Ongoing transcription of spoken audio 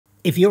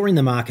If you're in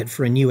the market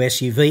for a new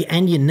SUV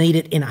and you need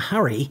it in a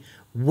hurry,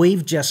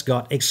 we've just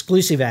got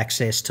exclusive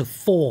access to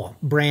 4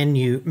 brand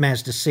new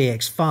Mazda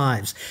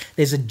CX-5s.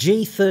 There's a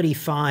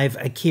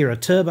G35 Akira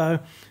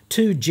Turbo,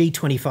 2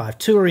 G25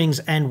 Tourings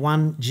and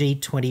 1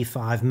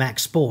 G25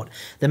 Max Sport.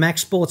 The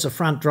Max Sport's a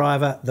front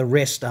driver, the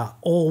rest are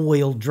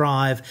all-wheel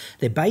drive.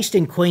 They're based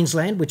in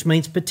Queensland, which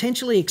means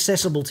potentially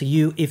accessible to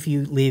you if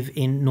you live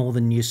in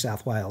northern New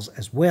South Wales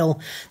as well.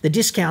 The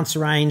discounts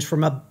range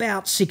from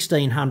about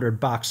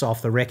 $1,600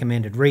 off the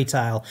recommended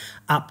retail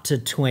up to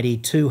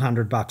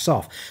 $2,200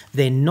 off.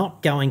 They're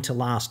not going to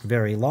last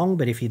very long,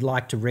 but if you'd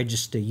like to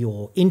register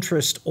your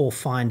interest or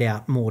find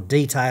out more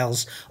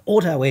details,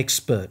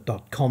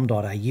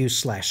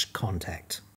 autoexpert.com.au/contact.